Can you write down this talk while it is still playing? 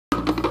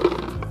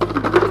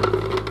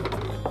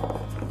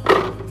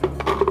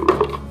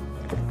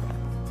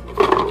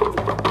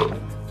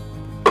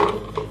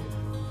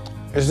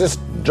Is this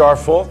jar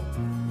full?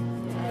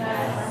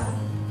 Yes.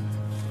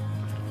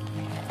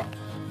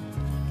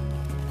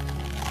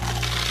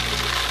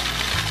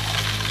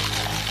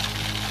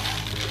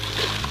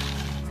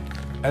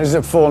 And is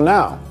it full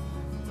now?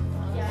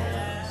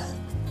 Yes.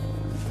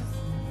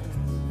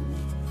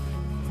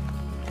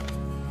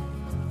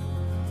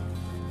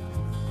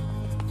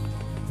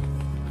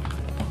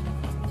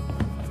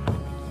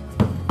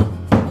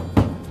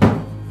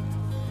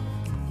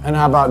 And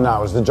how about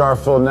now? Is the jar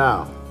full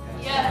now?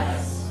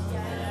 Yes.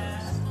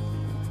 Yes.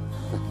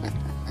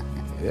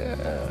 Yeah,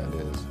 it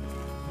is.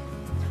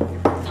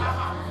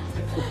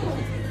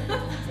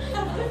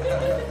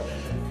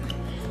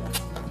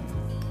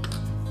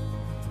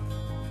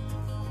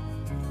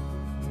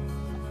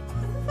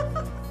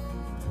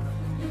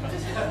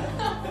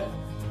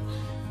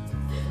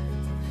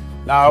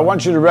 Now, I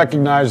want you to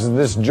recognize that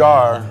this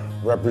jar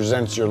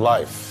represents your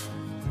life.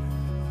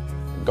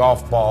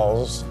 Golf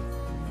balls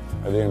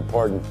are the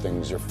important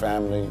things, your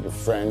family, your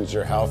friends,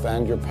 your health,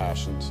 and your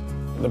passions.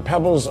 The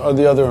pebbles are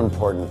the other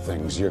important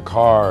things, your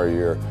car,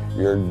 your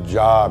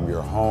job,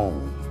 your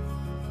home.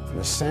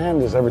 The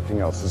sand is everything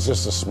else, it's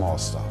just the small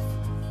stuff.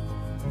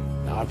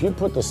 Now, if you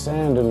put the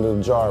sand into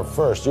the jar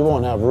first, you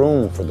won't have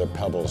room for the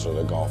pebbles or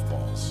the golf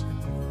balls.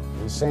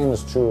 The same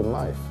is true in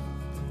life.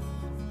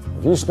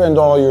 If you spend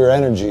all your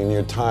energy and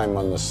your time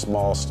on the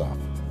small stuff,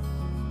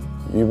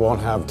 you won't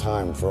have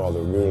time for all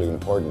the really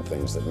important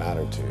things that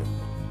matter to you.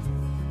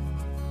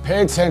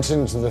 Pay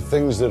attention to the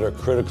things that are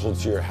critical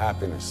to your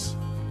happiness.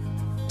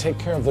 Take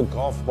care of the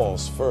golf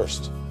balls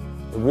first,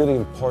 the really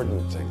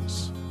important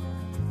things.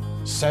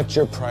 Set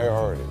your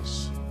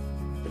priorities,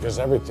 because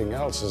everything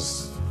else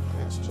is,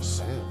 it's just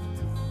sand.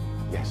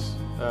 Yes?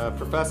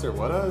 Professor,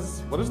 what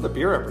does the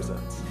beer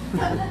represent?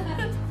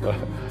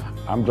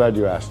 I'm glad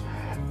you asked.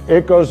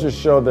 It goes to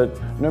show that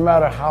no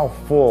matter how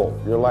full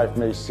your life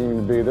may seem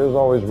to be, there's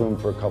always room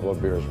for a couple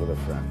of beers with a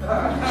friend.